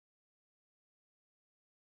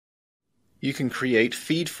You can create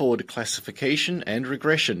feed-forward classification and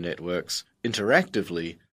regression networks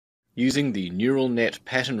interactively using the neural net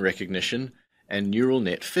pattern recognition and neural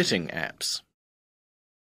net fitting apps.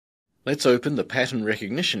 Let's open the pattern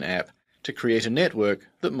recognition app to create a network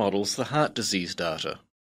that models the heart disease data.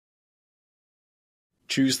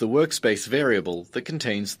 Choose the workspace variable that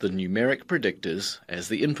contains the numeric predictors as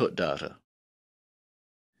the input data.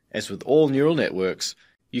 As with all neural networks,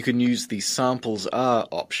 you can use the Samples Are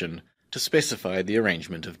option to specify the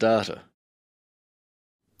arrangement of data.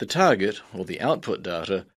 The target, or the output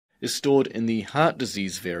data, is stored in the heart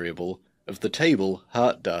disease variable of the table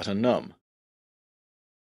heart data num.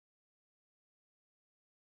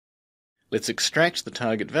 Let's extract the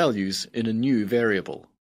target values in a new variable.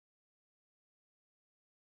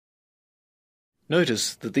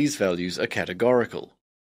 Notice that these values are categorical.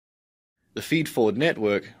 The feed-forward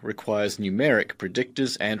network requires numeric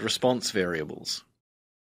predictors and response variables.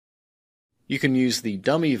 You can use the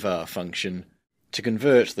dummy var function to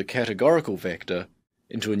convert the categorical vector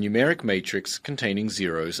into a numeric matrix containing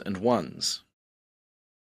zeros and ones.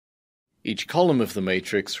 Each column of the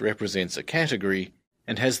matrix represents a category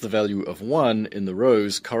and has the value of 1 in the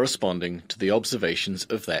rows corresponding to the observations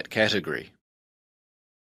of that category.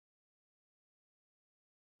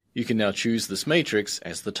 You can now choose this matrix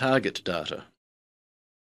as the target data.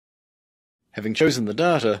 Having chosen the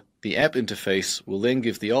data, the app interface will then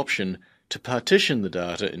give the option to partition the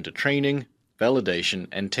data into training, validation,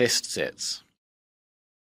 and test sets.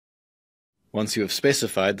 Once you have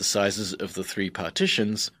specified the sizes of the 3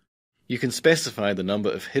 partitions, you can specify the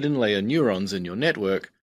number of hidden layer neurons in your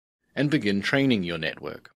network and begin training your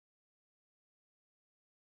network.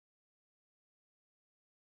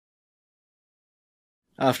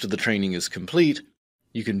 After the training is complete,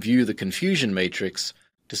 you can view the confusion matrix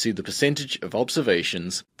to see the percentage of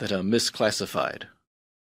observations that are misclassified.